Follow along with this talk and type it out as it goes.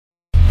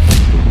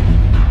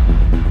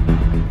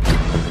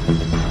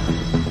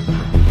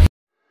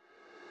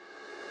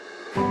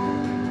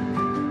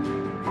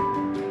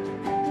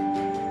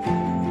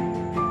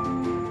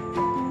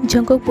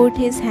Jungkook put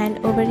his hand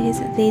over his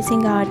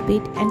racing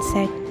heartbeat and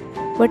said,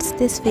 "What's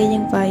this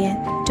feeling, Ryan?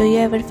 Do you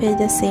ever feel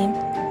the same?"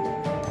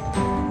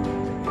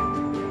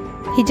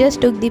 He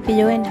just took the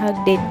pillow and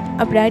hugged it,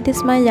 a bright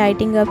smile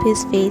lighting up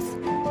his face.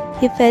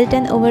 He felt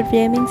an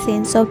overwhelming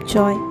sense of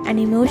joy,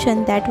 an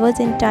emotion that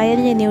was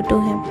entirely new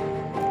to him,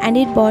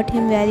 and it brought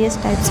him various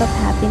types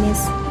of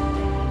happiness.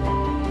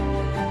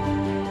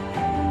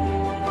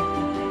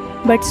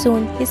 But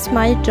soon his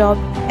smile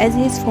dropped as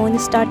his phone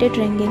started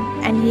ringing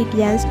and he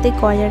glanced the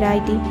caller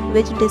ID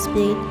which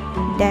displayed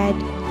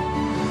Dad.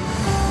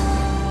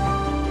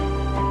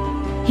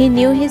 He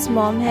knew his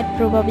mom had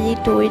probably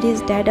told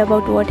his dad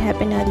about what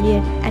happened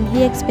earlier and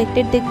he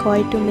expected the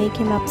call to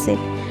make him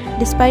upset.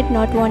 Despite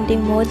not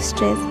wanting more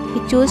stress,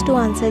 he chose to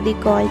answer the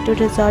call to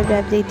resolve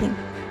everything.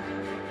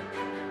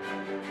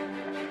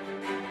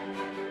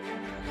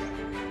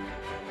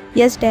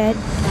 "Yes,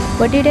 Dad.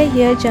 What did I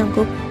hear,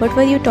 Jungkook? What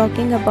were you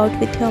talking about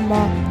with your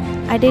mom?"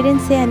 "I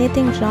didn't say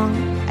anything wrong.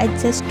 I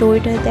just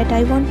told her that I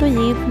want to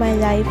live my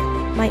life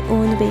my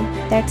own way.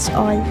 That's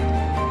all."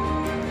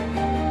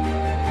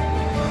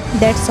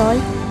 "That's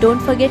all?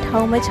 Don't forget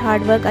how much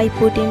hard work I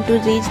put in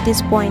to reach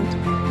this point,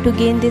 to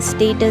gain this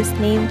status,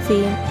 name,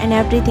 fame, and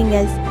everything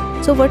else.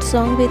 So what's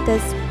wrong with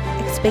us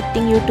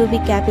expecting you to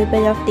be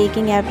capable of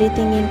taking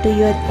everything into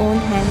your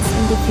own hands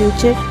in the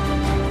future?"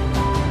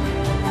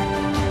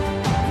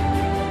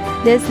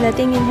 "There's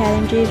nothing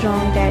inherently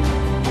wrong, Dad,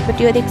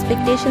 but your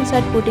expectations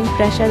are putting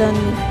pressure on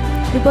me.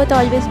 We both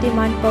always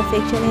demand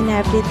perfection in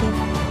everything.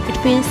 It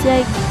feels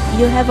like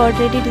you have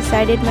already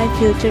decided my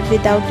future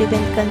without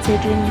even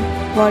considering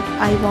what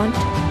I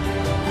want."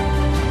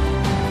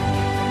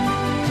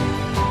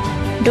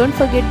 "Don't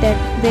forget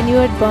that when you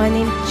were born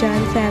in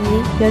Chan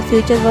family, your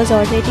future was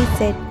already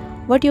set.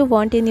 What you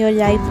want in your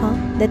life,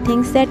 the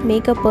things that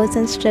make a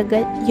person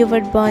struggle, you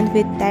were born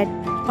with that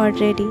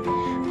already.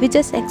 We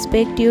just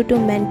expect you to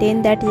maintain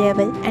that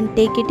level and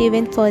take it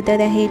even further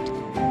ahead."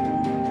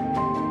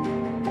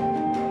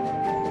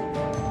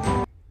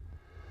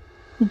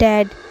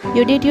 "Dad,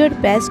 you did your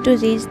best to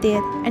reach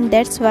there and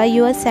that's why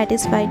you are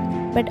satisfied.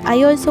 But I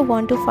also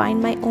want to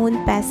find my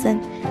own passion.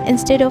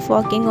 Instead of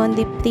walking on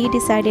the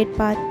pre-decided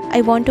path,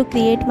 I want to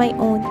create my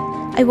own.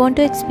 I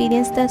want to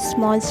experience the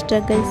small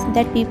struggles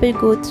that people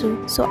go through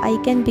so I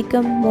can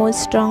become more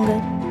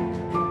stronger."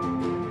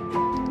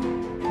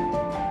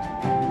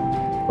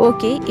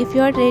 "Okay, if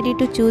you are ready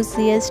to choose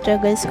real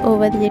struggles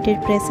over little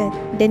pressure,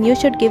 then you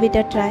should give it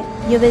a try.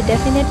 You will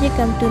definitely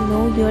come to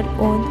know your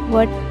own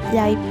what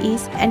life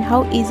is and how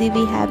easy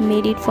we have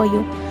made it for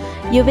you.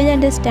 You will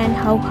understand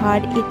how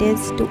hard it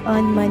is to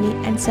earn money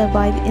and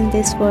survive in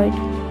this world.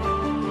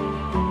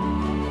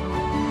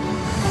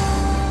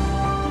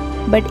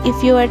 But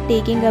if you are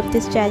taking up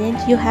this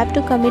challenge, you have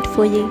to commit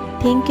fully.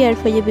 Think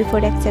carefully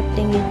before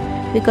accepting it,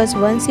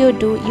 because once you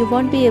do, you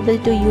won't be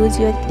able to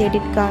use your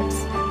credit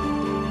cards."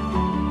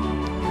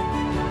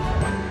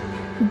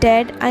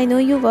 "Dad, I know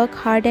you work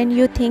hard and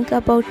you think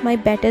about my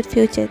better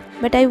future,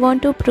 but I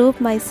want to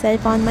prove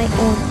myself on my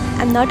own.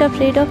 I'm not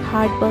afraid of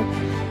hard work.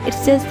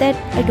 It's just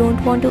that I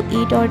don't want to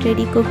eat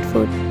already cooked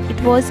food.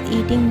 It was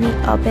eating me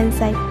up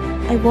inside.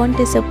 I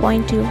won't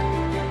disappoint you."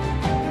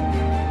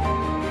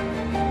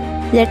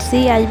 "Let's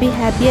see, I'll be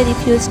happier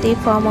if you stay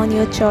firm on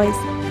your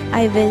choice."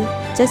 "I will.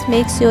 Just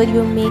make sure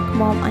you make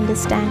Mom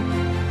understand.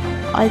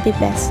 All the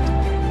best."